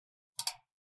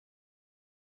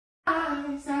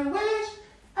times I wish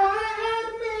I had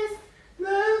missed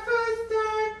the first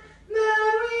time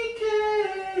that we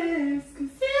kissed.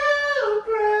 'Cause you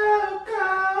broke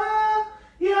all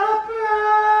your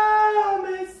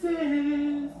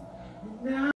promises.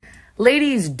 Now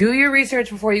Ladies, do your research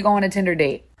before you go on a Tinder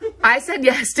date. I said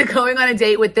yes to going on a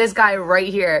date with this guy right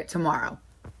here tomorrow.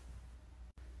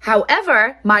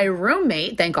 However, my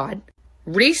roommate, thank God,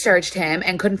 researched him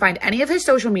and couldn't find any of his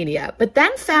social media, but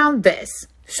then found this.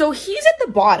 So he's at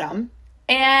the bottom,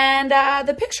 and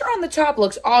the picture on the top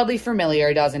looks oddly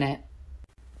familiar, doesn't it?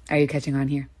 Are you catching on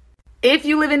here? If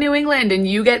you live in New England and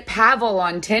you get Pavel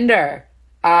on Tinder,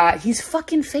 he's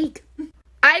fucking fake.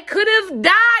 I could have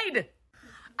died.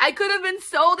 I could have been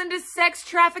sold into sex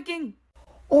trafficking.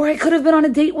 Or I could have been on a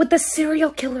date with the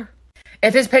serial killer.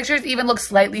 If his pictures even look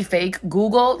slightly fake,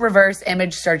 Google reverse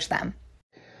image search them.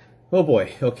 Oh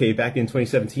boy. Okay, back in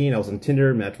 2017, I was on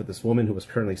Tinder, matched with this woman who was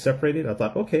currently separated. I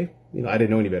thought, okay, I didn't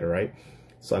know any better, right?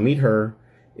 So I meet her.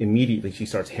 Immediately, she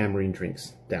starts hammering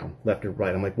drinks down, left and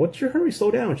right. I'm like, what's your hurry? Slow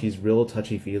down. She's real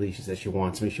touchy-feely. She says she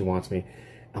wants me. She wants me.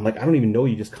 I'm like, I don't even know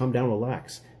you. Just calm down,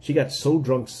 relax. She got so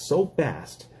drunk so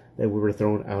fast that we were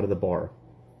thrown out of the bar.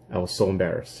 I was so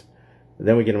embarrassed.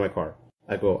 Then we get in my car.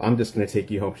 I go, I'm just going to take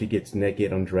you home. She gets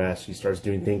naked, undressed. She starts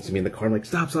doing things to me in the car. I'm like,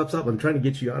 stop, stop, stop. I'm trying to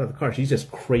get you out of the car. She's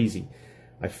just crazy.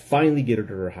 I finally get her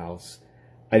to her house.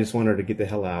 I just want her to get the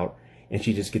hell out. And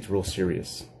she just gets real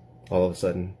serious. All of a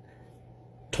sudden,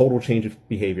 total change of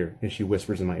behavior. And she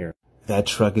whispers in my ear, that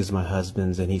truck is my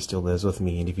husband's and he still lives with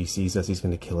me. And if he sees us, he's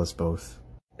going to kill us both.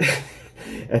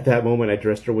 At that moment, I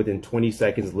dressed her within 20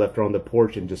 seconds, left her on the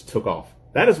porch, and just took off.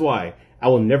 That is why I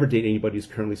will never date anybody who's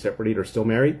currently separated or still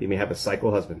married. They may have a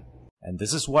psycho husband. And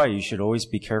this is why you should always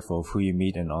be careful of who you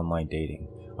meet in online dating.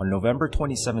 On November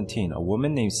 2017, a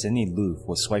woman named Sydney Louf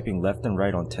was swiping left and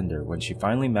right on Tinder when she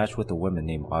finally matched with a woman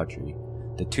named Audrey.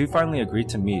 The two finally agreed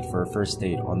to meet for a first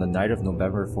date on the night of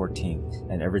November 14th,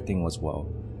 and everything was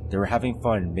well. They were having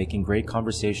fun, making great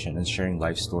conversation, and sharing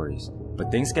life stories.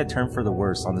 But things get turned for the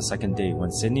worse on the second date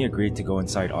when Sydney agreed to go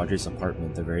inside Audrey's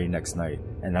apartment the very next night,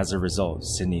 and as a result,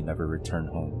 Sydney never returned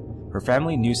home. Her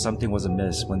family knew something was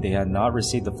amiss when they had not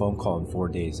received a phone call in 4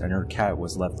 days and her cat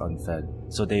was left unfed,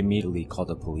 so they immediately called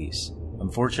the police.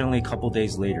 Unfortunately, a couple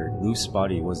days later, Louf's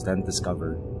body was then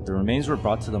discovered. The remains were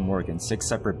brought to the morgue in 6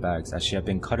 separate bags as she had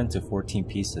been cut into 14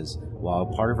 pieces, while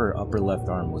a part of her upper left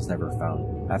arm was never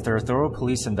found. After a thorough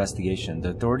police investigation, the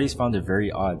authorities found it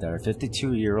very odd that a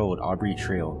 52-year-old Aubrey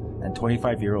Trail and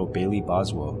 25-year-old Bailey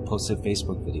Boswell posted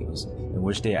Facebook videos in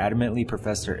which they adamantly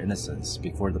professed their innocence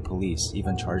before the police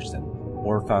even charged them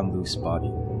or found Louf's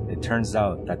body. It turns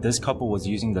out that this couple was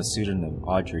using the pseudonym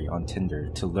Audrey on Tinder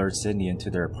to lure Sydney into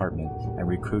their apartment and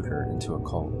recruit her into a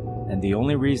cult. And the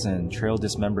only reason Trail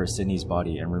dismembered Sydney's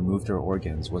body and removed her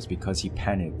organs was because he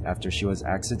panicked after she was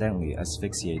accidentally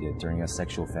asphyxiated during a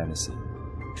sexual fantasy.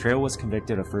 Trail was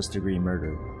convicted of first-degree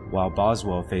murder, while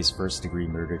Boswell faced first-degree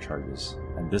murder charges.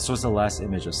 And this was the last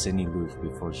image of Sydney Louf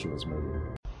before she was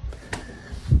murdered.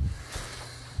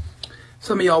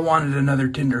 some of y'all wanted another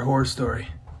Tinder horror story,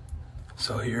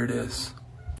 so here it is.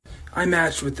 I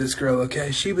matched with this girl,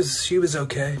 okay? She was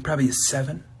okay, probably a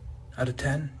 7 out of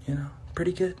 10, you know,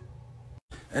 pretty good.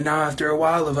 And now after a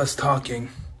while of us talking,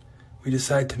 we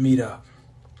decide to meet up.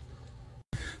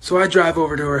 So I drive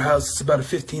over to her house. It's about a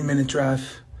 15-minute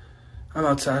drive. I'm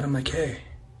outside. I'm like, hey,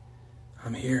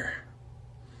 I'm here.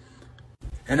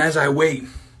 And as I wait,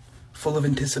 full of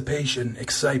anticipation,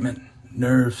 excitement,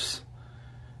 nerves,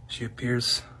 she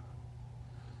appears.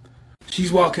 She's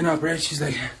walking up, right? She's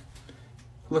like,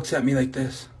 looks at me like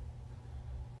this.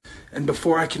 And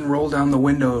before I can roll down the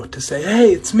window to say,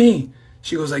 hey, it's me,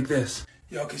 she goes like this.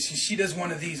 Yo, because she does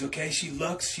one of these, okay? She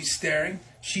looks, she's staring,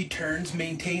 she turns,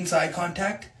 maintains eye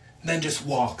contact, then just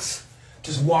walks.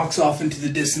 Just walks off into the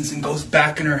distance and goes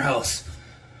back in her house.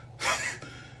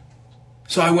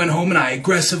 So I went home and I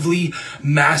aggressively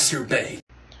masturbate.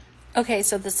 Okay,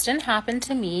 so this didn't happen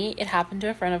to me. It happened to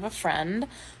a friend of a friend.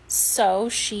 So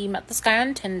she met this guy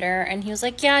on Tinder and he was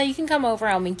like, yeah, you can come over,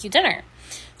 I'll make you dinner.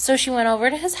 So she went over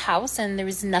to his house and there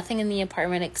was nothing in the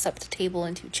apartment except a table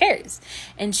and 2 chairs.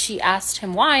 And she asked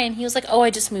him why and he was like, oh,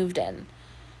 I just moved in.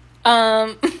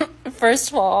 First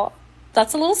of all,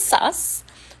 that's a little sus.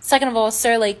 Second of all,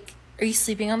 sir, like, are you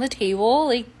sleeping on the table?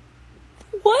 Like,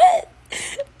 what?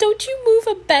 Don't you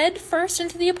move a bed first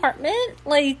into the apartment?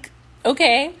 Like,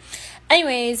 okay.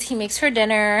 Anyways, he makes her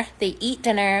dinner. They eat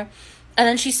dinner. And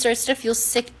then she starts to feel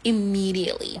sick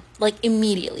immediately. Like,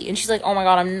 immediately. And she's like, oh my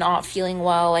God, I'm not feeling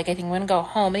well. Like, I think I'm going to go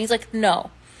home. And he's like,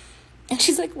 no. And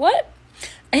she's like, what?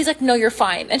 And he's like, no, you're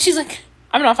fine. And she's like,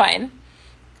 I'm not fine.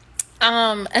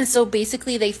 And so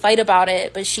basically they fight about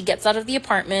it, but she gets out of the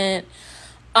apartment.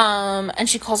 And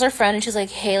she calls her friend and she's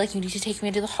like, hey, like, you need to take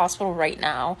me to the hospital right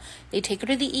now. They take her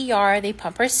to the ER, they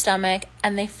pump her stomach,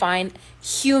 and they find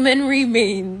human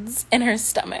remains in her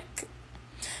stomach.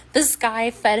 This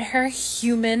guy fed her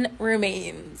human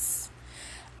remains.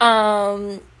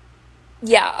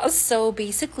 Yeah, so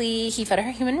basically he fed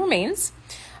her human remains.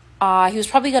 He was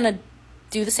probably gonna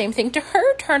do the same thing to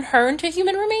her, turn her into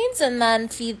human remains, and then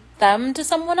feed them to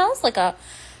someone else, like a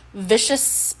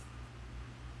vicious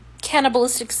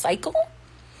cannibalistic cycle.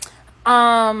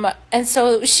 And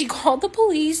so she called the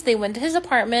police. They went to his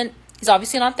apartment. He's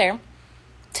obviously not there.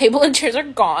 Table and chairs are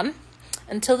gone.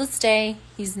 Until this day,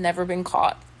 he's never been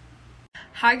caught.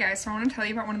 Hi guys, so I want to tell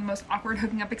you about one of the most awkward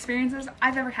hooking up experiences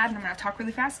I've ever had, and I'm going to talk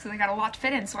really fast because I got a lot to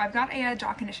fit in. So I've got a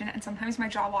jaw condition, and sometimes my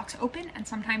jaw locks open and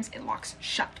sometimes it locks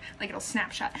shut, like it'll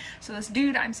snap shut. So this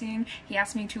dude I'm seeing, he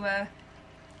asked me to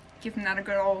give him that a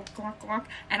good old glock,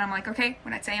 and I'm like, okay,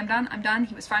 when I say I'm done, I'm done.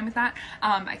 He was fine with that.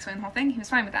 I explained the whole thing, he was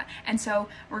fine with that. And so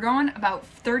we're going about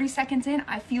 30 seconds in,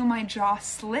 I feel my jaw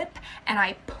slip, and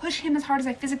I push him as hard as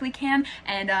I physically can,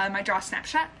 and my jaw snaps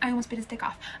shut. I almost bit his dick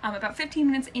off. About 15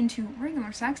 minutes into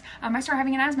regular sex, I start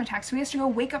having an asthma attack, so he has to go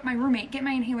wake up my roommate, get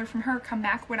my inhaler from her, come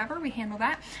back, whatever, we handle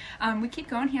that. We keep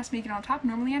going, he has me to get on top.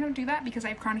 Normally I don't do that because I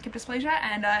have chronic hip dysplasia,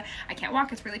 and I can't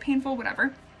walk, it's really painful,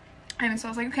 whatever. And so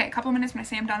I was like, okay, a couple minutes, when I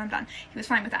say I'm done, I'm done. He was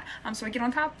fine with that. So I get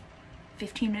on top.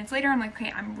 15 minutes later, I'm like,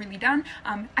 okay, I'm really done.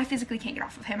 I physically can't get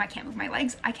off of him. I can't move my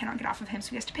legs. I cannot get off of him. So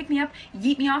he has to pick me up,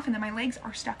 yeet me off, and then my legs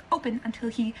are stuck open until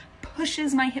he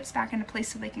pushes my hips back into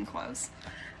place so they can close.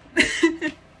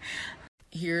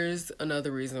 Here's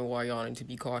another reason why y'all need to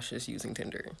be cautious using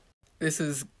Tinder. This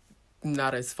is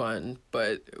not as fun,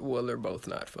 but, well, they're both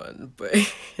not fun, but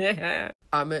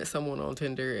I met someone on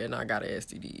Tinder and I got an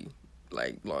STD.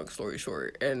 Like, long story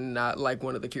short, and not like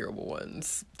one of the curable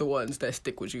ones, the ones that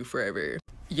stick with you forever.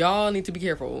 Y'all need to be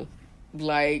careful.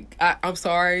 Like, I'm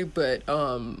sorry, but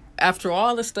after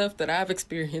all the stuff that I've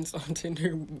experienced on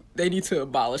Tinder, they need to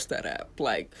abolish that app.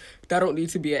 Like, that don't need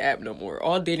to be an app no more.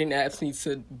 All dating apps need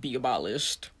to be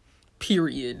abolished,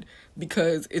 period,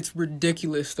 because it's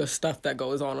ridiculous the stuff that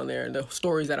goes on there and the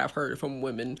stories that I've heard from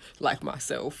women like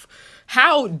myself.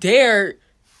 How dare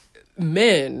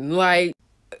men, like,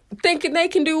 thinking they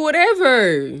can do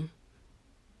whatever.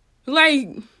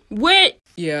 Like, what?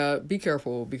 Yeah, be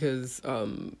careful, because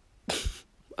I'm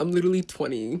literally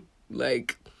 20.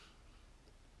 Like,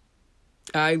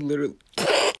 I literally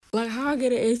like, how I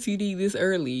get an STD this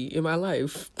early in my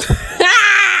life?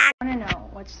 I want to know,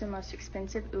 what's the most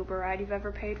expensive Uber ride you've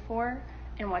ever paid for,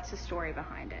 and what's the story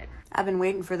behind it? I've been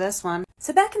waiting for this one.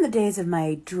 So back in the days of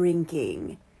my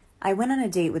drinking, I went on a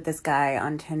date with this guy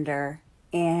on Tinder,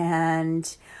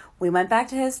 and we went back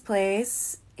to his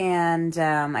place, and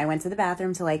I went to the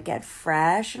bathroom to, like, get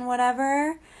fresh and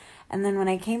whatever. And then when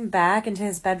I came back into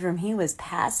his bedroom, he was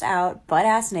passed out,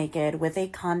 butt-ass naked, with a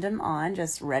condom on,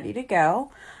 just ready to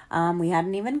go. We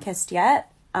hadn't even kissed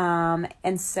yet.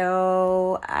 And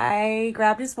so I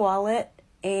grabbed his wallet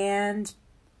and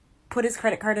put his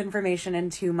credit card information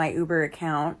into my Uber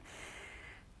account.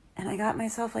 And I got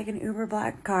myself, like, an Uber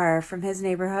Black car from his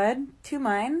neighborhood to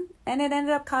mine, and it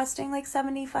ended up costing like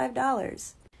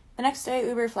 $75. The next day,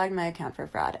 Uber flagged my account for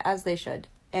fraud, as they should.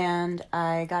 And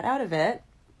I got out of it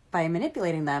by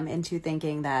manipulating them into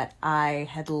thinking that I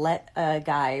had let a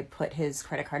guy put his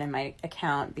credit card in my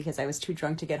account because I was too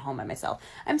drunk to get home by myself.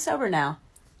 I'm sober now.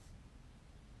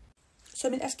 So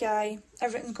I met this guy,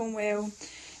 everything's going well,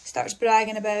 starts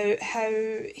bragging about how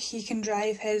he can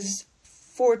drive his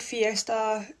Ford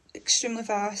Fiesta extremely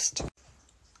fast.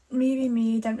 Maybe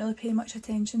me, didn't really pay much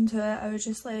attention to it. I was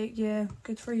just like, yeah,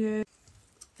 good for you.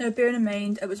 Now, bearing in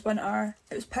mind, it was winter,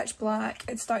 it was pitch black,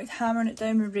 it started hammering it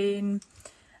down with rain,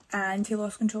 and he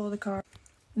lost control of the car.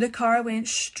 The car went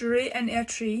straight into a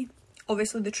tree,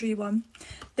 obviously the tree won.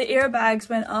 The airbags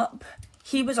went up,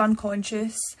 he was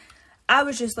unconscious. I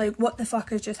was just like, what the fuck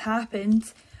has just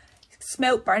happened?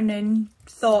 Smelt burning,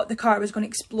 thought the car was going to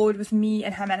explode with me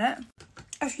and him in it.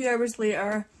 A few hours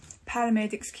later,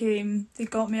 paramedics came, they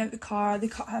got me out the car, they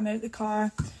cut him out the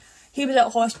car. He was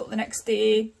at hospital the next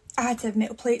day. I had to have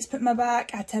metal plates put in my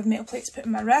back, I had to have metal plates put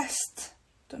in my wrist.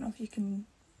 Don't know if you can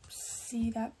see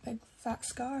that big fat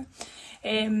scar.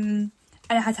 And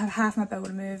I had to have half my bowel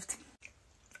removed.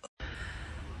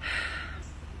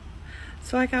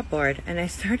 So I got bored and I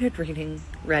started reading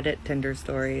Reddit Tinder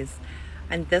stories.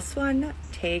 And this one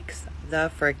takes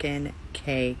the frickin'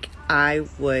 cake. I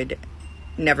would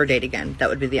never date again. That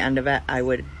would be the end of it. I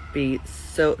would be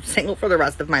so single for the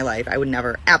rest of my life. I would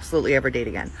never, absolutely ever date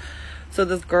again. So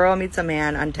this girl meets a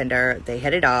man on Tinder. They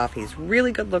hit it off. He's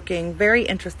really good looking, very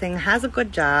interesting, has a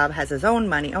good job, has his own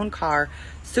money, own car,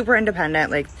 super independent.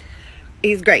 Like,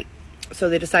 he's great. So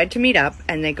they decide to meet up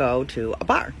and they go to a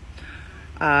bar.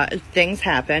 Things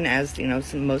happen, as you know,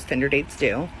 most Tinder dates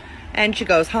do. And she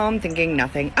goes home thinking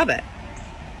nothing of it.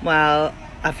 Well,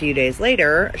 a few days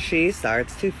later, she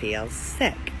starts to feel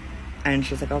sick. And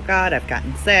she's like, oh God, I've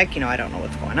gotten sick. You know, I don't know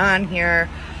what's going on here.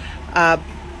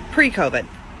 Pre-COVID.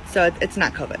 So it's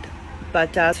not COVID.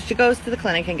 But so she goes to the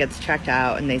clinic and gets checked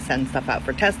out, and they send stuff out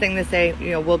for testing. They say, you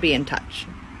know, we'll be in touch.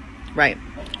 Right.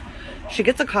 She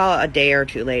gets a call a day or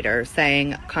two later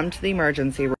saying, come to the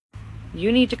emergency room.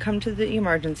 You need to come to the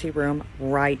emergency room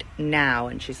right now.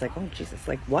 And she's like, oh Jesus,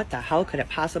 like what the hell could it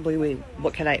possibly be?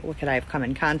 What could I have come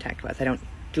in contact with? I don't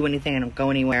do anything, I don't go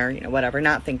anywhere, you know, whatever.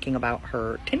 Not thinking about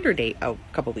her Tinder date a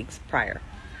couple weeks prior.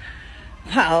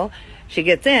 Well, she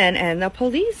gets in and the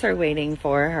police are waiting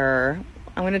for her.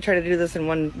 I'm going to try to do this in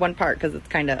one part because it's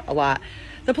kind of a lot.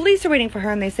 The police are waiting for her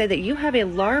and they say that you have a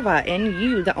larva in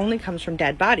you that only comes from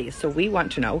dead bodies. So we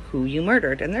want to know who you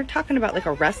murdered. And they're talking about like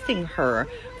arresting her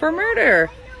for murder.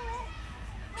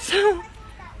 So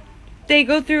they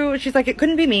go through, she's like, it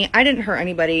couldn't be me. I didn't hurt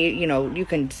anybody. You know, you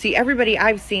can see everybody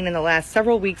I've seen in the last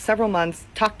several weeks, several months,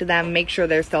 talk to them, make sure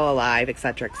they're still alive,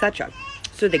 etc., etc.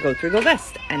 So they go through the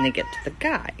list and they get to the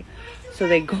guy. So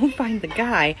they go find the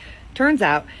guy. Turns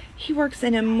out he works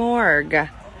in a morgue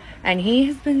and he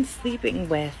has been sleeping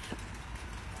with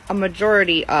a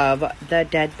majority of the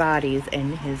dead bodies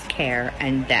in his care,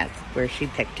 and that's where she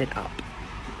picked it up.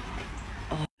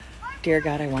 Oh, dear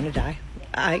God, I want to die.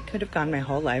 I could have gone my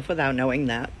whole life without knowing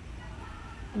that.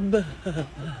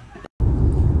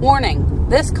 Warning,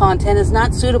 this content is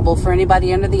not suitable for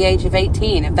anybody under the age of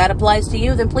 18. If that applies to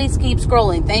you, then please keep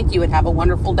scrolling. Thank you and have a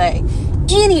wonderful day.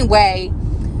 Anyway,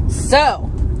 so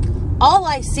all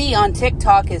I see on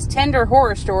TikTok is Tinder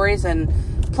horror stories and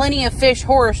Plenty of Fish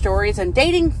horror stories and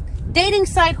dating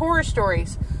site horror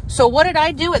stories. So what did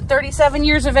I do at 37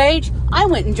 years of age? I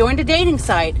went and joined a dating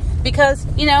site because,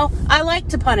 you know, I like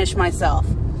to punish myself.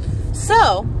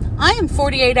 So I am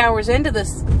 48 hours into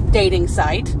this dating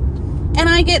site and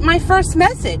I get my first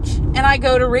message and I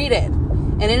go to read it.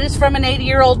 And it is from an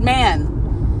 80-year-old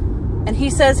man. And he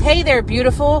says, hey there,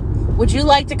 beautiful. Would you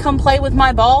like to come play with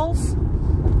my balls?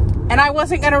 And I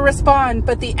wasn't going to respond,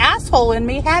 but the asshole in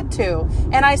me had to.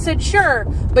 And I said, sure,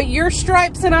 but you're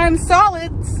stripes and I'm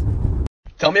solids.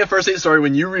 Tell me a first date story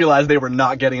when you realized they were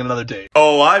not getting another date.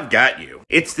 Oh, I've got you.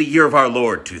 It's the year of our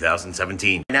Lord,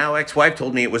 2017. My now ex-wife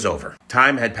told me it was over.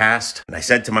 Time had passed, and I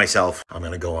said to myself, I'm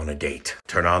gonna go on a date.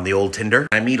 Turn on the old Tinder.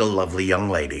 I meet a lovely young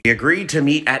lady. We agreed to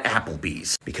meet at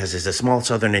Applebee's, because it's a small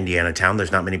southern Indiana town,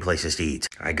 there's not many places to eat.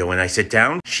 I go and I sit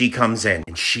down, she comes in,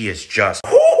 and she is just...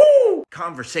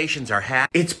 Conversations are had.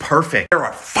 It's perfect. There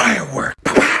are fireworks.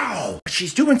 Pow!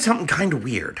 She's doing something kind of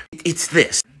weird. It's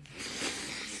this.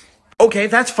 Okay,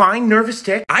 that's fine. Nervous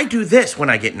tick. I do this when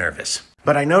I get nervous.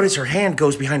 But I notice her hand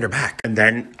goes behind her back. And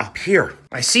then up here.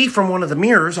 I see from one of the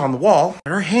mirrors on the wall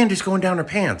that her hand is going down her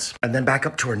pants. And then back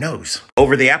up to her nose.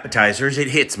 Over the appetizers,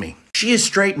 it hits me. She is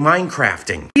straight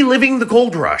Minecrafting. Reliving the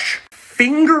gold rush.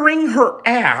 Fingering her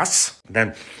ass.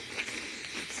 Then...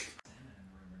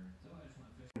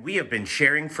 we have been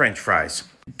sharing French fries.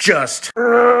 Just...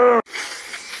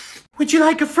 would you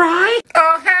like a fry?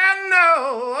 Oh, hell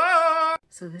no!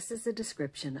 So this is a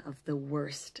description of the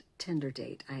worst Tinder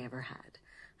date I ever had.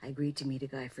 I agreed to meet a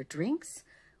guy for drinks.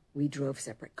 We drove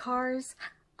separate cars.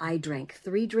 I drank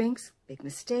 3 drinks. Big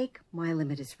mistake. My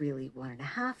limit is really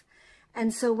 1.5.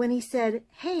 And so when he said,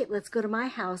 hey, let's go to my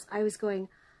house, I was going,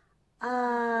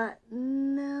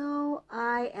 no,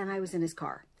 and I was in his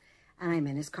car. And I'm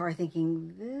in his car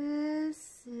thinking,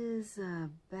 this is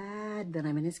bad. Then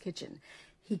I'm in his kitchen.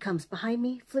 He comes behind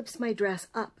me, flips my dress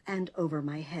up and over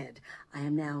my head. I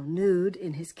am now nude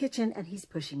in his kitchen, and he's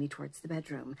pushing me towards the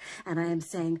bedroom. And I am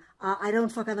saying, I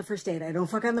don't fuck on the first date. I don't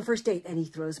fuck on the first date. And he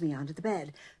throws me onto the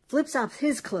bed, flips off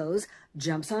his clothes,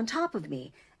 jumps on top of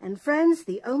me. And friends,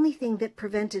 the only thing that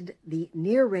prevented the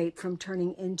near rape from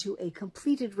turning into a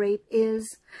completed rape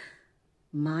is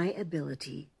my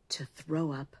ability to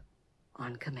throw up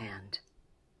on command.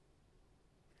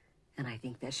 And I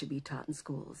think that should be taught in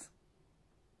schools.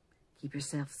 Keep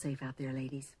yourself safe out there,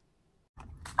 ladies.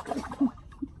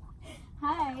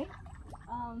 Hi.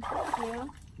 Thank you.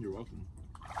 You're welcome.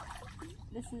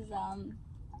 This is,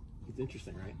 It's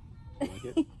interesting, right? You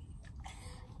like it?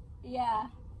 yeah.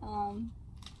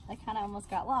 I kind of almost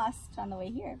got lost on the way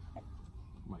here.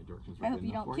 My directions were I hope good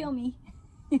you enough don't for kill me.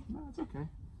 No, it's okay.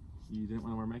 You didn't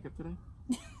want to wear makeup today?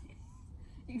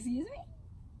 Excuse me?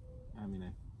 I mean,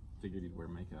 I figured you'd wear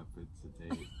makeup. It's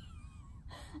a date.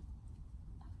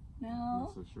 No. I'm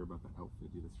not so sure about that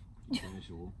outfit, dude. That's pretty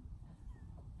casual.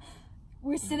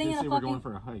 We're sitting in a fucking... We're going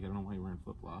for a hike. I don't know why you're wearing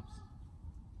flip-flops.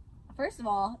 First of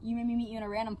all, you made me meet you in a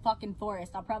random fucking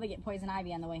forest. I'll probably get poison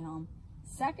ivy on the way home.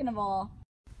 Second of all...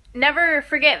 Never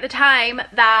forget the time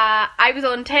that I was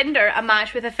on Tinder, a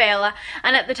match with a fella,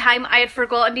 and at the time I had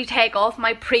forgotten to take off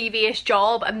my previous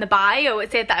job in the bio.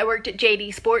 It said that I worked at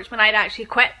JD Sports when I'd actually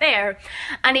quit there,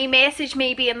 and he messaged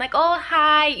me being like, oh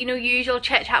hi, you know, usual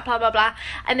chit chat, blah blah blah,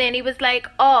 and then he was like,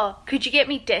 oh, could you get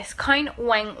me discount,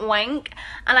 wink wink,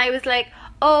 and I was like,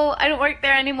 oh, I don't work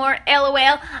there anymore, LOL,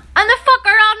 and the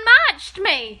fucker unmatched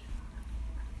me.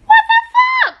 What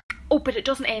the fuck? Oh, but it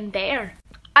doesn't end there.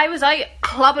 I was out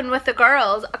clubbing with the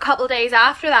girls a couple of days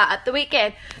after that at the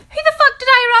weekend. Who the fuck did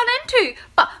I run into?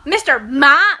 But Mr.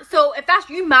 Matt. So if that's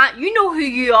you, Matt, you know who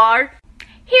you are.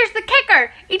 Here's the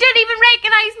kicker. He didn't even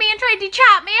recognise me and tried to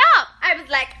chat me up. I was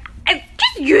like,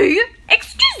 excuse you?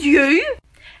 Excuse you?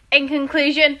 In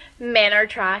conclusion, men are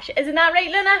trash. Isn't that right,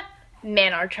 Luna?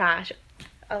 Men are trash.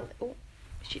 Oh,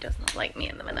 she does not like me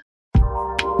in the minute.